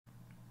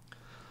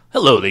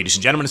Hello, ladies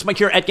and gentlemen, it's Mike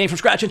here at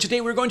Gamefromscratch, and today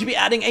we're going to be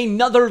adding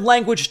another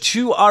language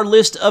to our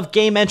list of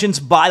game engines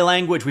by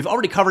language. We've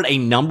already covered a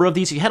number of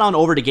these. If you head on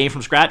over to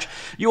Gamefromscratch,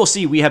 you will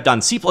see we have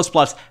done C++,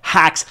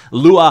 Haxe,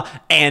 Lua,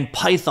 and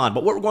Python.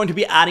 But what we're going to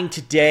be adding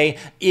today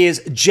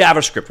is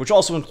JavaScript, which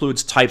also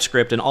includes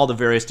TypeScript and all the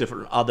various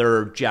different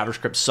other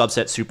JavaScript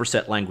subset,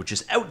 superset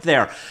languages out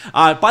there.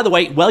 By the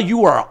way, while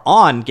you are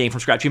on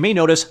Gamefromscratch, you may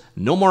notice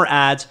no more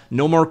ads,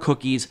 no more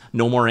cookies,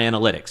 no more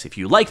analytics. If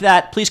you like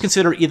that, please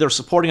consider either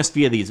supporting us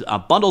via these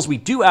bundles we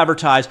do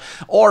advertise,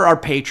 or our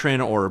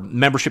Patreon or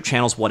membership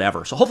channels,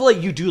 whatever. So hopefully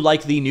you do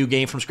like the new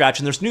Gamefromscratch,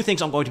 and there's new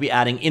things I'm going to be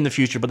adding in the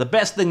future, but the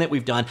best thing that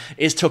we've done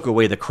is took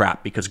away the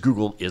crap, because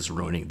Google is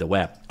ruining the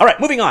web. All right,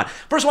 moving on.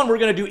 First one we're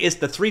going to do is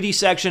the 3D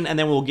section, and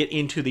then we'll get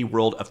into the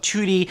world of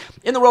 2D.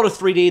 In the world of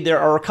 3D, there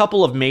are a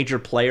couple of major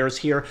players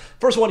here.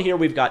 First one here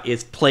we've got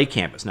is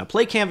PlayCanvas. Now,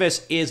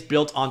 PlayCanvas is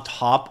built on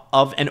top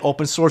of an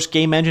open source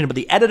game engine, but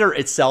the editor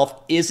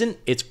itself isn't.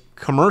 It's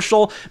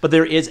commercial, but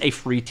there is a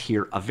free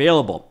tier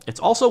available. It's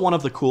also one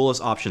of the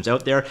coolest options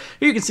out there.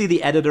 Here you can see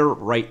the editor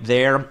right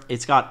there.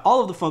 It's got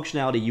all of the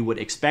functionality you would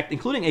expect,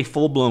 including a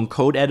full-blown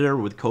code editor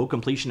with code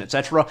completion,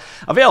 etc.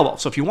 available.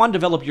 So if you want to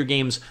develop your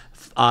games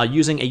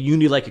using a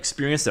Unity-like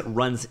experience that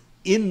runs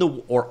in the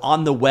or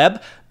on the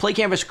web,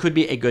 PlayCanvas could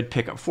be a good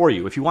pickup for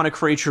you. If you want to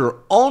create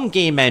your own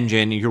game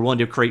engine, you're willing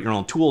to create your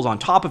own tools on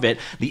top of it,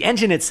 the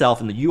engine itself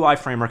and the UI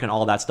framework and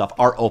all of that stuff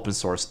are open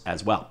source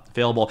as well.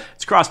 Available.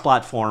 It's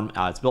cross-platform.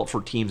 It's built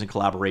for teams and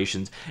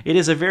collaborations. It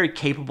is a very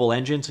capable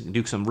engine, so you can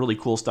do some really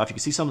cool stuff. You can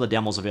see some of the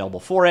demos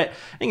available for it,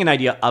 and get an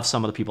idea of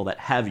some of the people that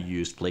have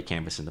used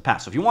PlayCanvas in the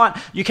past. So if you want,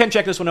 you can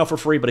check this one out for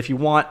free, but if you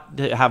want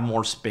to have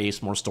more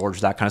space, more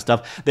storage, that kind of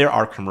stuff, there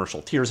are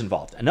commercial tiers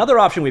involved. Another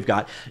option we've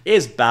got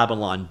is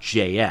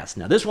Babylon.js.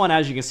 Now this one,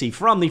 as you can see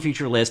from the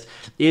feature list,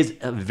 is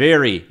a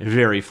very,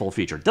 very full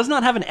feature. It does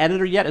not have an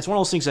editor yet. It's one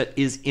of those things that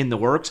is in the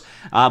works,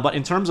 but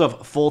in terms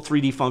of full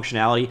 3D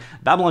functionality,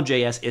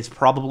 Babylon.js is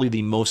probably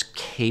the most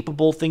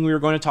capable thing we were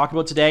going to talk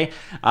about today.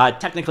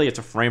 Technically, it's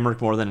a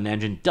framework more than an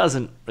engine.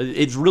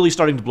 It's really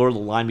starting to blur the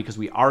line because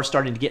we are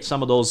starting to get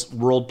some of those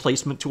world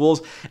placement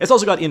tools. It's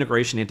also got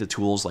integration into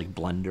tools like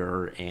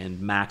Blender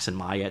and Max and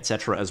Maya,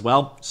 etc. as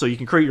well. So you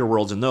can create your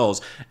worlds in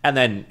those and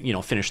then,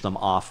 finish them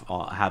off,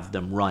 have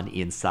them run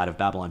inside of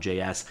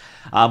Babylon.js.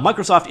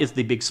 Microsoft is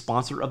the big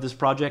sponsor of this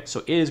project, so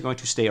it is going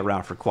to stay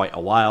around for quite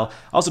a while.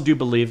 I also do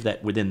believe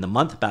that within the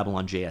month,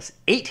 Babylon.js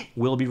 8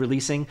 will be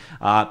releasing.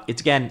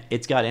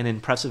 It's got an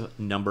impressive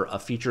number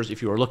of features.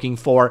 If you are looking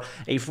for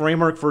a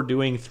framework for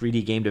doing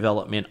 3D game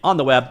development on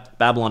the web,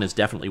 Babylon is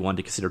definitely one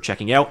to consider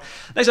checking out.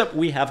 Next up,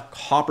 we have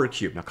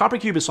CopperCube. Now,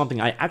 CopperCube is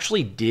something I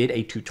actually did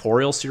a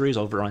tutorial series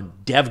over on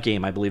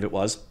DevGame, I believe it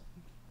was.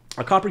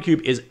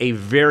 CopperCube is a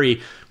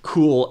very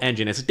cool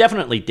engine. It's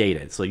definitely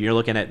dated. So you're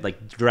looking at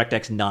like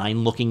DirectX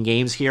 9 looking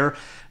games here,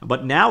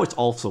 but now it's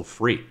also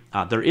free.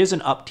 There is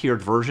an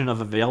up-tiered version of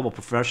Available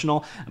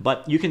Professional,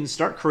 but you can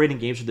start creating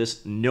games with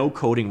this, no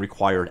coding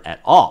required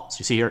at all. So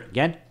you see here,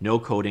 again, no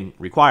coding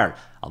required.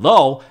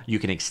 Although you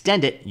can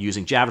extend it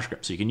using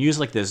JavaScript. So you can use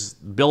like this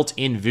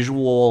built-in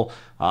visual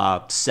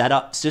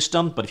setup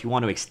system, but if you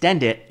want to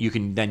extend it, you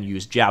can then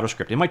use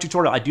JavaScript. In my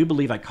tutorial, I do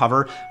believe I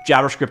cover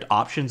JavaScript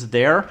options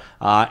there,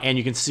 and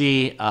you can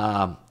see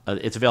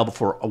it's available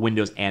for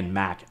Windows and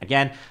Mac.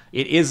 Again,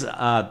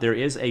 there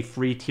is a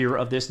free tier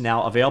of this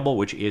now available,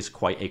 which is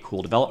quite a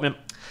cool development.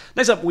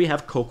 Next up, we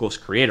have Cocos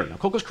Creator. Now,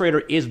 Cocos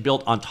Creator is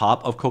built on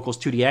top of Cocos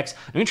 2DX.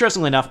 And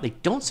interestingly enough, they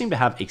don't seem to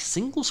have a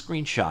single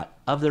screenshot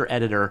of their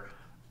editor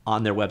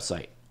on their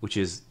website, which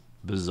is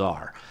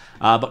bizarre.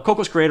 But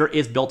Cocos Creator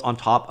is built on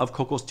top of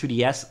Cocos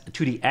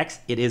 2DX.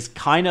 It is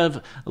kind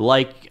of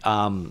like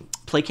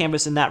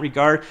PlayCanvas in that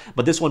regard,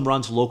 but this one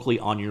runs locally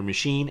on your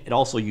machine. It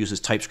also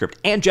uses TypeScript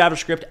and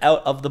JavaScript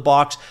out of the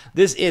box.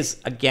 This is,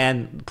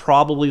 again,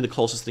 probably the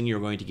closest thing you're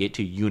going to get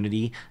to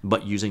Unity,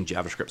 but using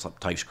JavaScript like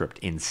TypeScript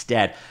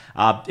instead.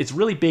 It's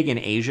really big in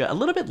Asia, a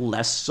little bit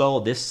less so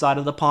this side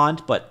of the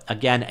pond, but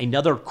again,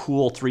 another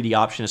cool 3D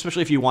option,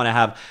 especially if you want to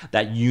have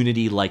that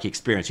Unity-like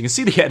experience. You can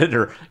see the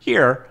editor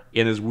here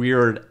in this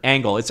weird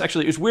angle.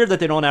 It's weird that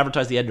they don't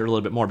advertise the editor a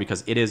little bit more,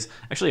 because it is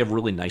actually a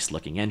really nice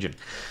looking engine.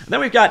 And then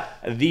we've got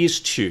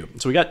these two.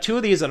 So we got two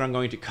of these that I'm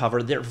going to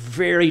cover. They're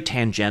very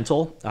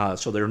tangential,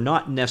 so they're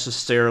not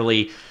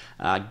necessarily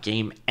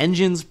game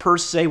engines per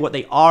se. What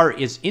they are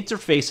is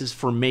interfaces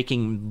for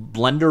making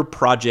Blender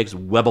projects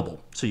webbable.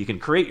 So you can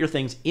create your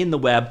things in the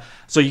web.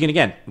 So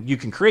you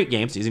can create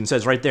games, as it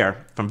says right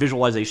there, from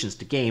visualizations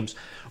to games,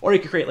 or you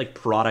can create like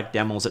product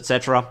demos,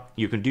 etc.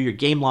 You can do your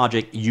game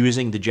logic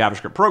using the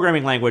JavaScript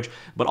programming language,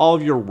 but all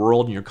of your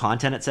world and your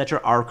content,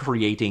 etc. are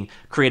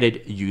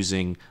created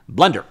using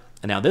Blender.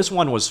 And now this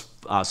one was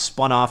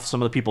spun off.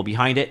 Some of the people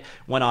behind it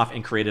went off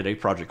and created a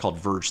project called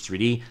Verge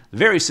 3D.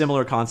 Very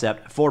similar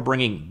concept for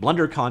bringing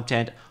Blender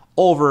content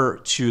over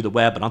to the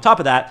web. And on top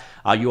of that,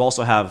 you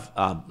also have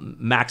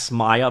Max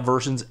Maya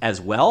versions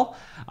as well.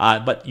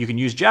 But you can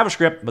use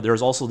JavaScript, but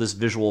there's also this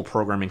visual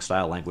programming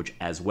style language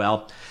as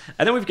well.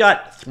 And then we've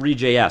got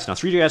Three.js. Now,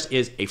 Three.js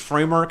is a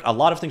framework. A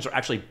lot of things are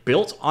actually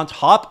built on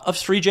top of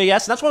Three.js.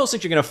 And that's one of those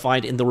things you're going to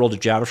find in the world of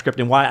JavaScript,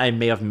 and why I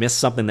may have missed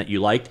something that you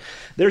liked.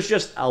 There's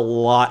just a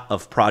lot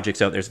of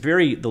projects out there.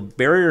 The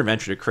barrier of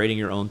entry to creating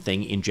your own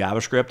thing in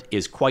JavaScript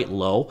is quite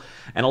low.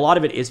 And a lot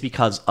of it is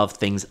because of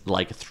things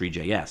like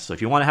Three.js. So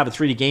if you want to have a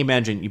 3D game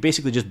engine, you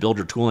basically just build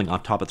your tooling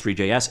on top of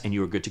Three.js and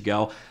you are good to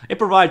go. It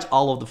provides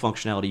all of the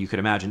functionality you could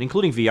imagine,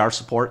 including VR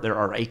support. There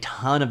are a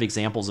ton of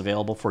examples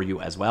available for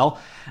you as well.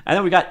 And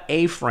then we got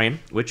A-Frame,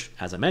 which,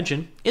 as I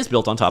mentioned, is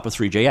built on top of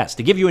Three.js.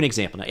 To give you an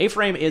example, now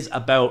A-Frame is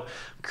about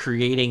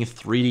creating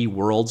 3D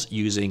worlds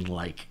using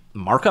like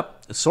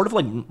markup. It's sort of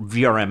like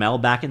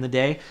VRML back in the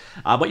day,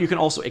 but you can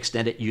also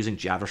extend it using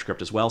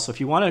JavaScript as well. So if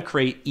you want to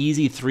create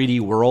easy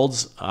 3D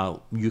worlds,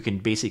 you can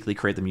basically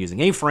create them using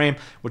A-Frame,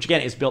 which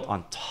again is built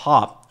on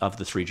top of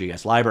the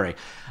Three.js library.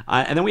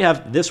 And then we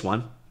have this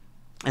one,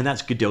 and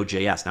that's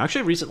Godot.js. Now, I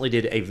actually recently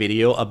did a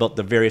video about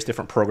the various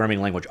different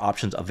programming language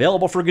options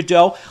available for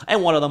Godot,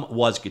 and one of them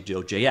was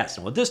Godot.js.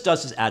 And what this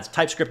does is adds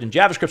TypeScript and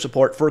JavaScript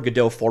support for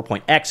Godot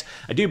 4.x.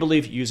 I do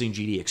believe using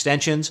GD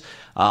extensions,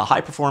 high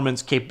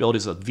performance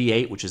capabilities of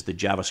V8, which is the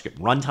JavaScript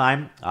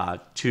runtime,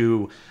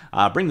 to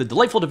bring the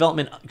delightful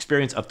development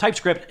experience of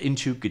TypeScript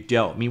into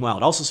Godot. Meanwhile,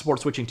 it also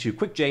supports switching to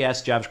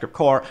QuickJS, JavaScript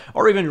Core,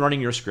 or even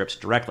running your scripts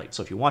directly.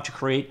 So if you want to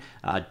create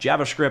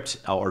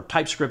JavaScript or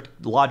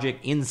TypeScript logic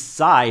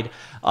inside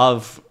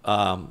of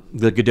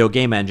the Godot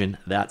game engine,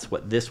 that's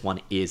what this one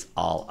is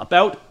all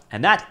about.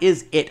 And that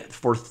is it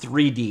for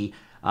 3D.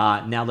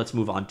 Now let's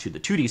move on to the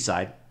 2D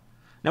side.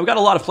 Now, we've got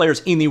a lot of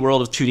players in the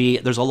world of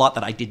 2D. There's a lot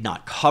that I did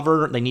not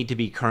cover. They need to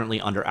be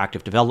currently under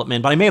active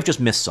development, but I may have just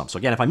missed some. So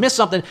again, if I missed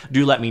something,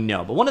 do let me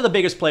know. But one of the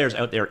biggest players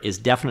out there is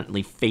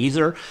definitely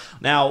Phaser.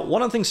 Now,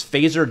 one of the things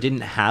Phaser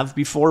didn't have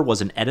before was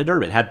an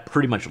editor. It had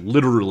pretty much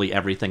literally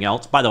everything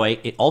else. By the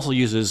way, it also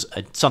uses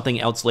something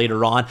else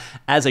later on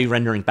as a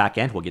rendering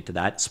backend. We'll get to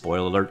that,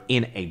 spoiler alert,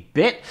 in a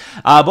bit.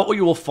 But what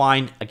you will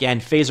find, again,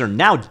 Phaser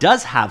now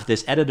does have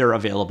this editor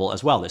available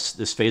as well. This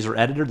Phaser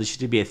editor, this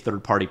used to be a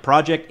third-party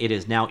project. It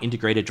is now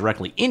integrated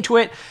directly into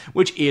it,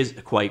 which is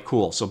quite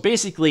cool. So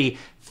basically,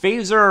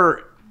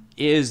 Phaser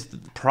is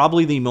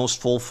probably the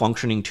most full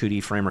functioning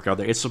 2D framework out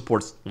there. It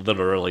supports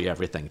literally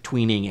everything: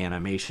 tweening,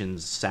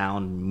 animations,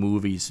 sound,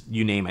 movies,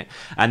 you name it.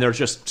 And there's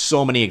just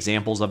so many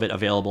examples of it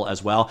available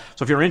as well.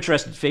 So if you're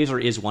interested,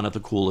 Phaser is one of the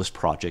coolest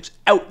projects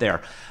out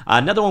there.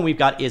 Another one we've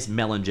got is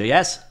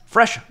Melon.js.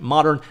 Fresh,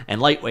 modern,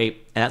 and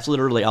lightweight, and that's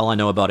literally all I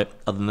know about it,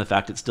 other than the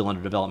fact it's still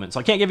under development.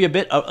 So I can't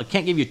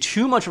give you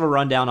too much of a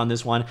rundown on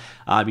this one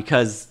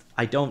because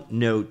I don't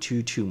know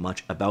too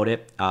much about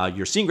it.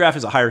 Your scene graph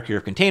is a hierarchy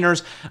of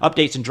containers.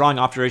 Updates and drawing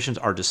operations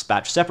are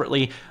dispatched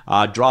separately.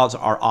 Draws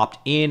are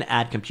opt-in,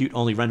 add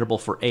compute-only renderable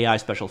for AI,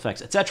 special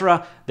effects,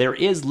 etc. There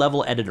is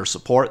level editor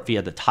support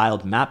via the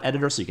tiled map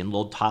editor, so you can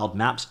load tiled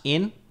maps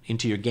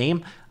into your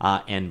game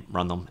and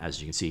run them, as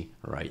you can see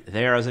right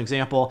there as an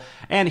example.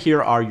 And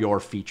here are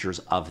your features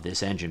of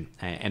this engine,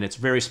 and it's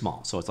very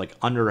small, so it's like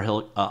under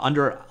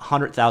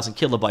 100,000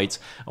 kilobytes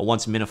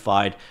once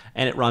minified,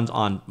 and it runs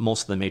on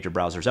most of the major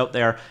browsers out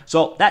there.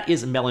 So that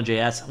is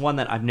Melon.js, one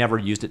that I've never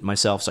used it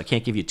myself, so I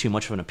can't give you too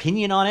much of an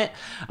opinion on it.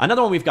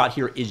 Another one we've got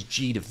here is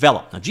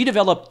gdevelop. Now,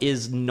 gdevelop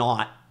is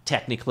not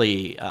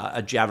technically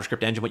a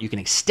JavaScript engine, but you can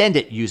extend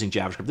it using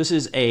JavaScript. This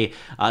is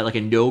like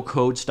a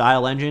no-code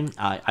style engine.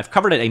 I've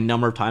covered it a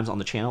number of times on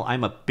the channel.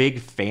 I'm a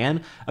big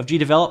fan of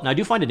gdevelop. Now, I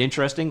do find it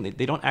interesting.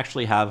 They don't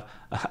actually have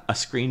a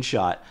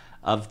screenshot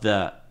of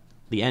the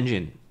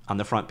engine on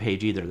the front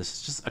page either. This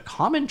is just a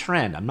common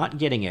trend. I'm not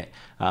getting it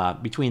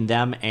between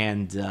them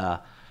and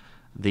I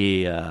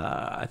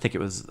think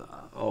it was,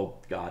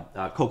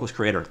 Coco's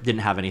creator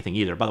didn't have anything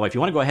either. By the way, if you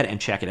want to go ahead and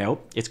check it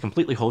out, it's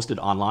completely hosted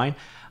online.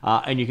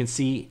 And you can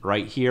see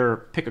right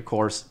here, pick a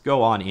course,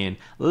 go on in,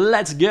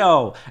 let's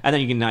go. And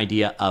then you get an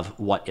idea of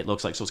what it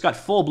looks like. So it's got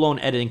full-blown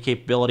editing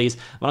capabilities.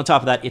 But on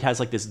top of that, it has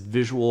like this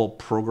visual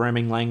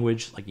programming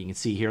language, like you can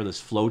see here, this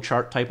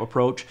flowchart type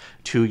approach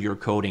to your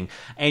coding.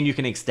 And you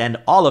can extend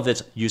all of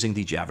this using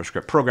the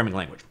JavaScript programming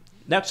language.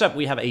 Next up,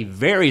 we have a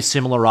very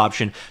similar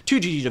option to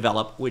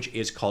gdevelop, which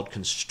is called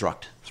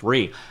Construct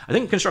 3. I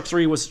think Construct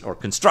 3 was, or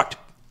Construct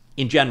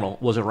in general,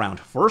 was around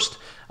first.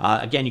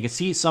 Again, you can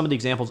see some of the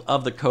examples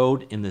of the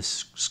code in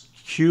this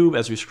cube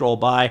as we scroll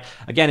by.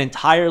 Again,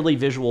 entirely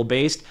visual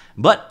based,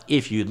 but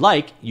if you'd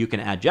like, you can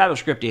add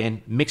JavaScript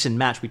in, mix and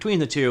match between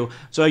the two.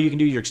 So you can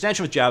do your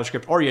extension with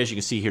JavaScript, or as you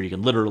can see here, you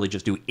can literally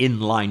just do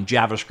inline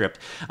JavaScript.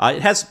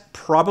 It has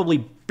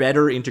probably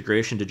better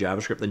integration to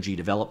JavaScript than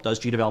gdevelop does.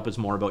 Gdevelop is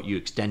more about you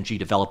extend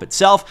gdevelop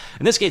itself.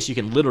 In this case, you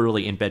can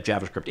literally embed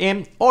JavaScript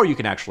in, or you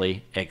can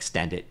actually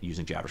extend it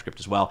using JavaScript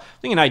as well.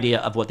 I think an idea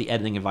of what the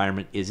editing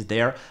environment is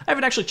there. I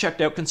haven't actually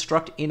checked out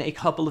Construct in a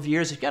couple of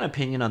years. If you've got an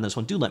opinion on this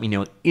one, do let me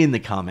know in the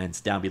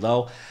comments down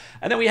below.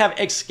 And then we have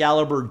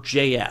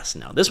Excalibur.js.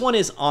 Now, this one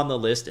is on the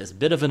list as a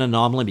bit of an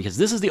anomaly because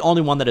this is the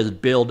only one that is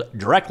billed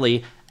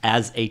directly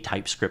as a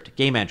TypeScript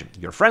game engine.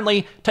 Your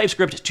friendly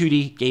TypeScript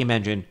 2D game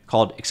engine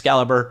called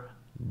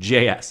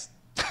Excalibur.js.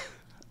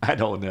 I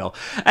don't know.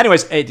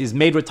 Anyways, it is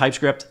made with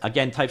TypeScript.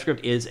 Again,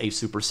 TypeScript is a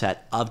superset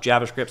of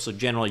JavaScript, so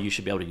generally you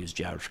should be able to use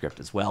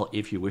JavaScript as well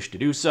if you wish to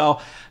do so.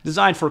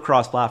 Designed for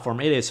cross-platform,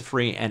 it is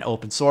free and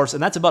open source,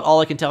 and that's about all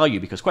I can tell you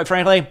because, quite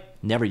frankly,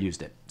 never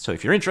used it. So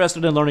if you're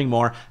interested in learning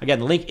more, again,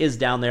 the link is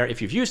down there.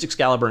 If you've used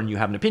Excalibur and you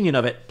have an opinion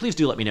of it, please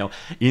do let me know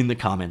in the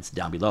comments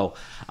down below.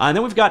 And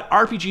then we've got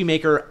RPG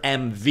Maker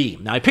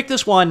MV. Now, I picked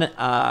this one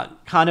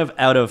kind of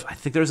out of, I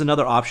think there's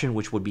another option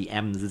which would be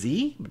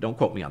MZ, but don't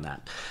quote me on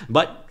that.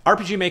 But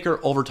RPG Maker,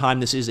 over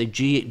time, this is a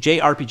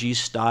JRPG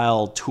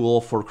style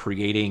tool for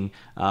creating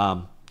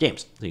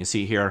games. So you can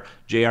see here,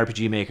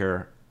 JRPG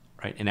Maker,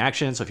 right, in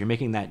action. So if you're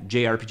making that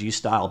JRPG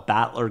style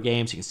battler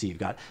games, you can see you've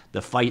got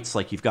the fights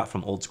like you've got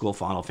from old school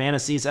Final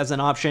Fantasies as an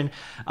option.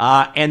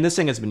 And this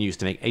thing has been used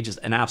to make just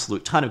an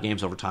absolute ton of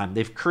games over time.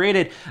 They've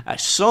created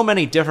so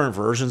many different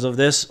versions of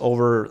this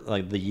over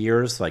like the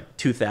years, like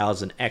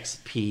 2000,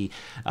 XP,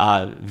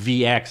 VX,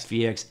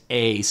 VX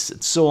Ace,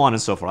 and so on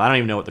and so forth. I don't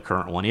even know what the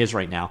current one is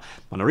right now.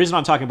 But the reason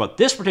I'm talking about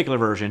this particular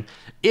version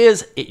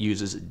is it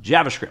uses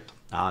JavaScript.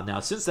 Now,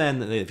 since then,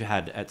 they've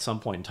had, at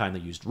some point in time, they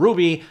used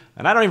Ruby,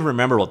 and I don't even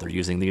remember what they're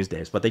using these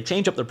days, but they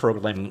change up their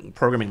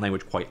programming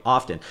language quite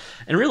often.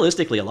 And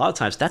realistically, a lot of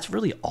times, that's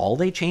really all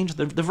they change.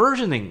 The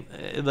versioning,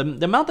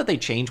 the amount that they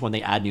change when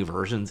they add new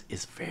versions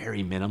is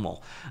very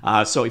minimal.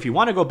 So if you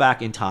want to go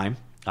back in time,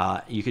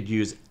 you could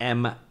use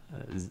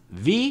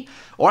MV,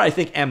 or I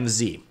think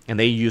MZ, and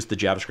they use the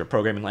JavaScript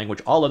programming language.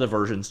 All other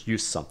versions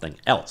use something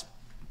else.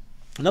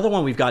 Another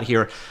one we've got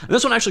here, and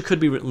this one actually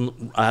could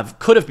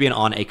have been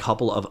on a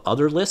couple of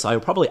other lists. I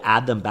will probably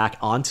add them back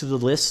onto the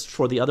list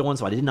for the other ones,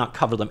 but I did not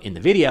cover them in the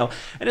video.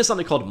 And it's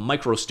something called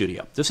Micro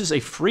Studio. This is a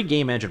free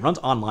game engine, runs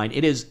online.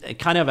 It is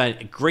kind of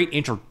a great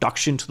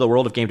introduction to the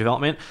world of game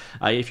development.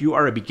 If you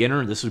are a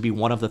beginner, this would be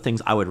one of the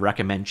things I would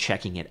recommend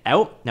checking it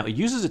out. Now, it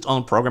uses its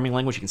own programming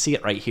language. You can see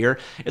it right here.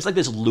 It's like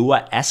this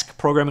Lua-esque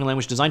programming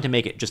language designed to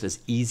make it just as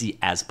easy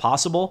as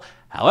possible.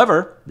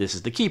 However, this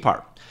is the key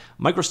part.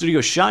 Micro Studio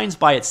shines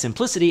by its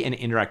simplicity and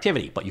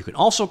interactivity, but you can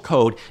also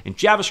code in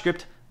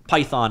JavaScript,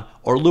 Python,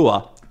 or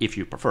Lua if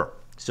you prefer.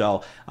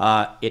 So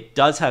it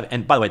does have,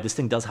 and by the way, this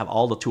thing does have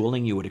all the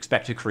tooling you would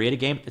expect to create a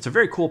game. It's a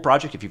very cool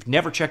project. If you've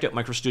never checked out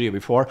Micro Studio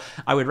before,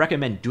 I would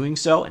recommend doing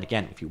so. And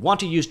again, if you want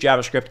to use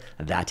JavaScript,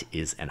 that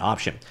is an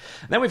option.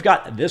 And then we've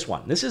got this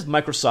one. This is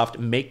Microsoft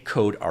Make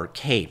Code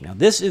Arcade. Now,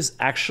 this is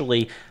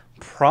actually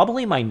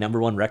probably my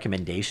 #1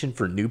 recommendation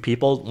for new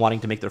people wanting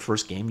to make their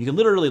first game. You can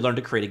literally learn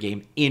to create a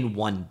game in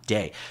one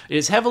day. It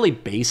is heavily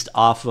based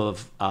off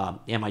of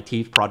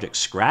MIT Project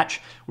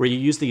Scratch, where you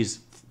use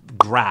these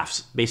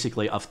graphs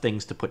basically of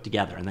things to put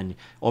together. And then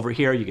over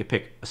here, you can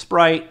pick a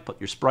sprite,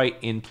 put your sprite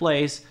in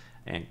place,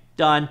 and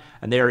done.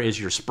 And there is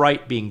your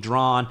sprite being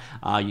drawn.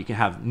 You can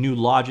have new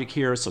logic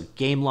here, so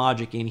game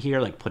logic in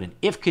here, like put an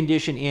if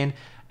condition in,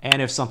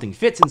 and if something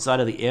fits inside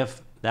of the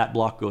if, that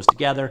block goes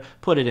together,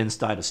 put it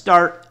inside of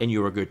start, and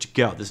you are good to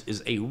go. This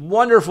is a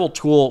wonderful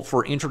tool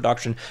for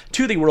introduction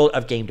to the world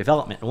of game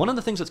development. And one of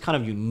the things that's kind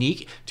of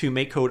unique to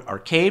Make Code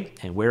Arcade,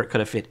 and where it could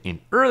have fit in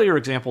earlier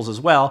examples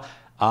as well,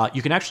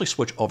 you can actually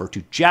switch over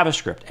to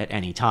JavaScript at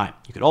any time.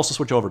 You could also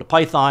switch over to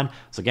Python.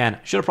 So again, I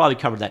should have probably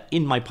covered that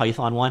in my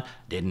Python one,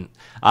 didn't.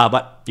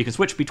 But you can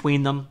switch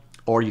between them,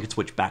 or you can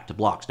switch back to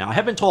blocks. Now, I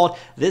have been told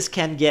this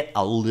can get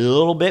a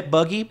little bit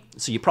buggy,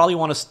 so you probably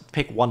want to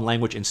pick one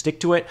language and stick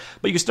to it,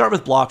 but you can start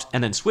with blocks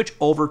and then switch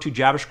over to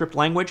JavaScript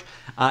language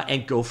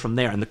and go from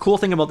there. And the cool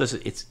thing about this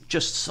is it's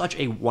just such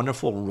a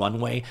wonderful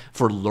runway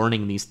for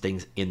learning these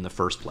things in the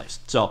first place.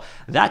 So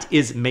that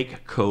is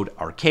Make Code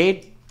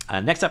Arcade.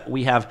 Next up,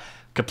 we have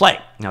Kaplay.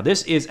 Now,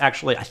 this is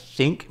actually, I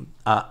think,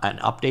 an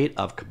update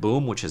of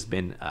Kaboom, which has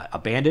been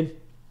abandoned.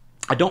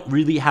 I don't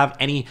really have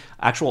any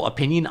actual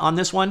opinion on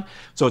this one.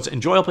 So it's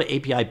enjoyable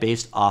API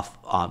based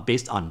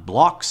on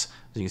blocks.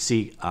 As you can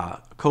see, a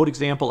code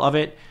example of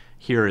it.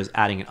 Here is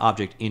adding an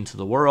object into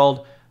the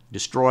world,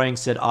 destroying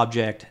said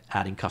object,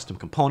 adding custom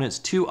components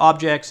to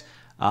objects,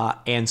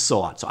 and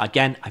so on. So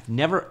again, I've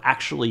never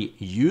actually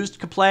used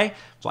Kaplay,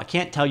 so I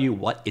can't tell you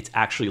what it's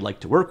actually like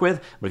to work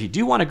with. But if you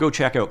do want to go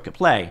check out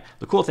Kaplay,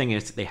 the cool thing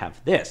is they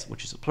have this,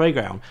 which is a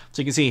playground.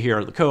 So you can see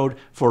here the code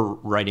for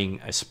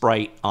writing a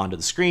sprite onto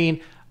the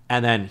screen.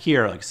 And then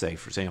here, like say,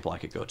 for example, I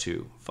could go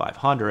to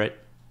 500,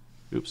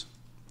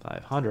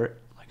 500,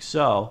 like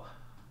so.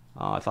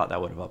 I thought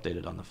that would have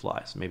updated on the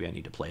fly, so maybe I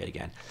need to play it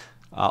again.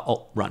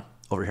 Oh, run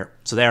over here.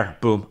 So there,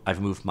 boom, I've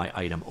moved my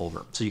item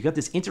over. So you got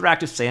this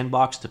interactive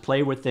sandbox to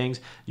play with things.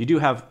 You do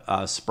have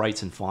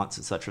sprites and fonts,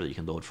 etc. that you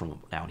can load from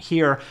down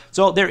here.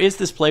 So there is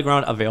this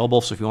playground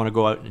available. So if you want to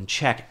go out and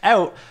check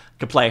out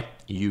to play,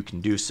 you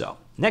can do so.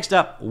 Next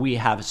up, we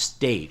have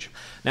Stage.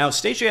 Now,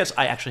 Stage.js,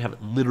 I actually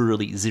have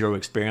literally zero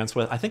experience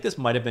with. I think this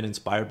might have been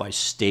inspired by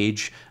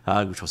Stage,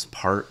 which was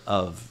part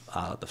of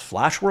the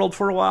Flash world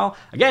for a while.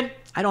 Again,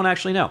 I don't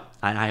actually know.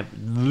 And I have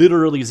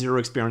literally zero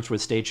experience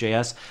with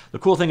Stage.js. The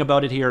cool thing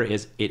about it here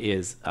is it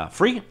is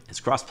free. It's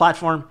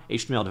cross-platform,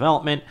 HTML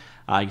development.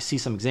 You see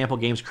some example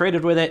games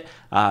created with it.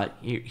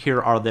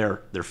 Here are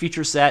their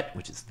feature set,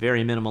 which is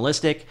very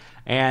minimalistic.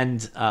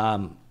 And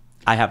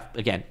I have,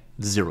 again,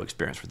 zero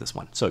experience with this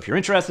one. So if you're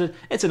interested,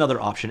 it's another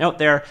option out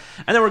there.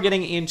 And then we're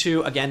getting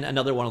into, again,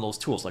 another one of those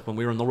tools. Like when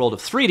we were in the world of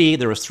 3D,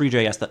 there was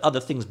 3JS that other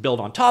things build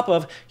on top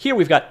of. Here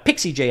we've got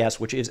Pixie.js,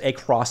 which is a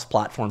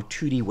cross-platform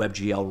 2D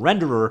WebGL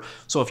renderer.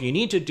 So if you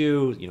need to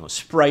do,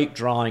 sprite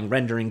drawing,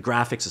 rendering,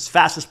 graphics as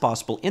fast as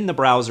possible in the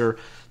browser,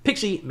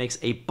 Pixie makes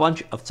a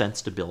bunch of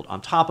sense to build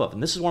on top of.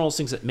 And this is one of those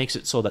things that makes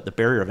it so that the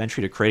barrier of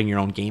entry to creating your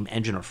own game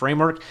engine or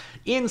framework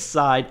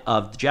inside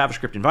of the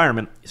JavaScript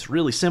environment is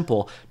really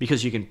simple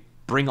because you can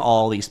bring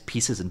all these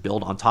pieces and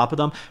build on top of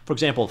them. For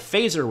example,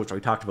 Phaser, which we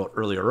talked about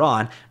earlier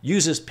on,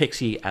 uses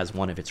Pixie as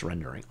one of its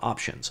rendering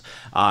options.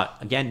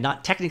 Again,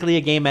 not technically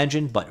a game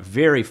engine, but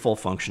very full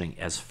functioning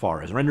as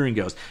far as rendering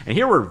goes. And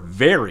here we're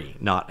very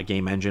not a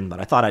game engine, but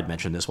I thought I'd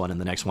mention this one in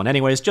the next one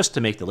anyways, just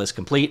to make the list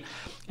complete.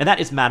 And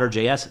that is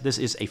Matter.js. This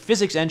is a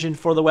physics engine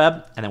for the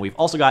web. And then we've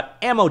also got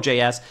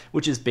Ammo.js,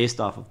 which is based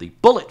off of the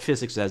Bullet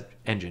physics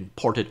engine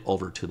ported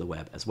over to the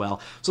web as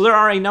well. So there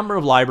are a number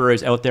of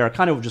libraries out there. I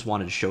kind of just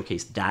wanted to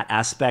showcase that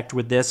aspect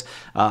with this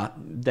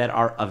that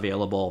are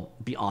available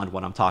beyond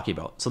what I'm talking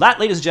about. So that,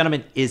 ladies and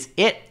gentlemen, is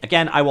it.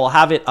 Again, I will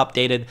have it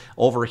updated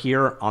over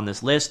here on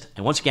this list.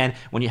 And once again,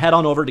 when you head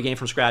on over to Game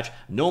from Scratch,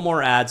 no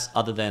more ads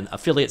other than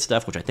affiliate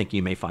stuff, which I think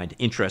you may find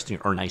interesting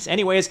or nice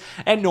anyways,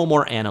 and no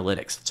more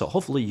analytics. So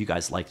hopefully you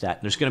guys like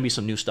that. There's going to be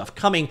some new stuff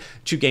coming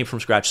to Game from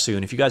Scratch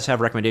soon. If you guys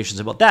have recommendations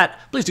about that,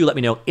 please do let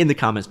me know in the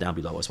comments down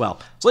below as well.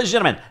 So ladies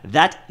and gentlemen,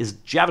 that is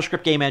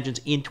JavaScript Game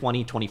Engines in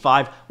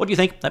 2025. What do you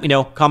think? Let me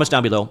know. Comments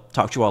down below.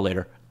 Talk to you all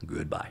later.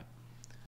 Goodbye.